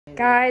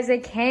Guys,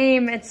 it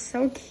came. It's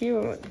so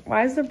cute.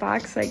 Why is the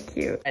box like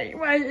cute?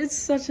 Why? It's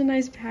such a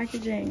nice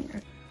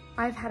packaging.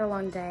 I've had a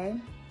long day,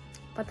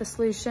 but the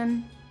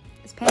solution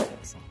is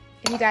pancakes.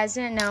 If you guys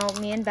didn't know,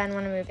 me and Ben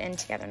want to move in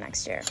together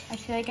next year. I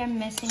feel like I'm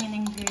missing an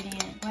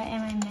ingredient. What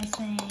am I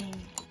missing?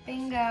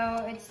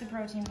 Bingo, it's the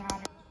protein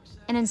powder.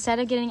 And instead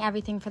of getting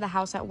everything for the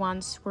house at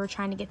once, we're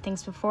trying to get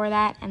things before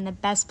that, and the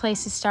best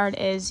place to start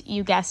is,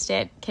 you guessed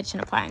it, kitchen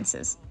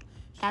appliances.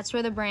 That's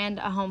where the brand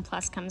A Home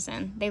Plus comes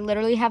in. They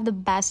literally have the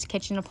best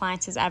kitchen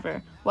appliances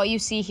ever. What you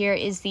see here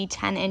is the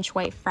 10-inch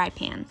white fry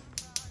pan.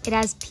 It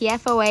has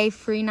PFOA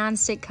free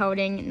non-stick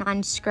coating,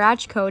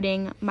 non-scratch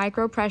coating,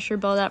 micro pressure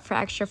buildup for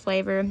extra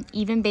flavor,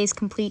 even base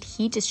complete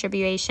heat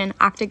distribution,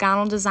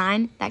 octagonal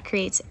design that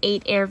creates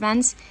 8 air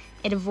vents.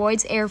 It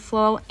avoids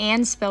airflow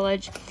and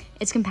spillage.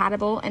 It's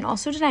compatible, and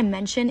also, did I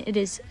mention, it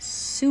is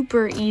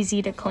super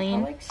easy to clean.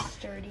 How like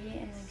sturdy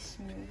and like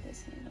smooth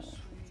this handle.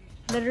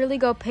 Literally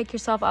go pick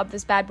yourself up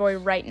this bad boy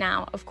right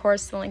now. Of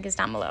course, the link is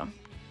down below.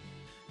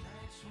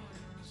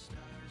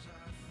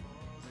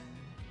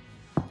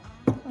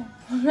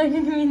 Oh, I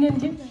didn't mean to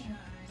do that.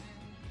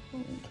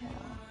 Holy cow.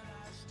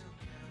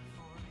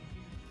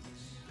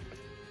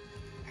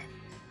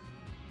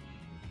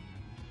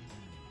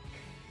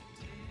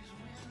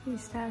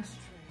 These tests.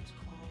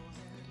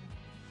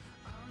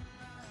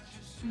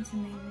 That's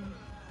amazing.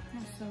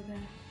 That's so good.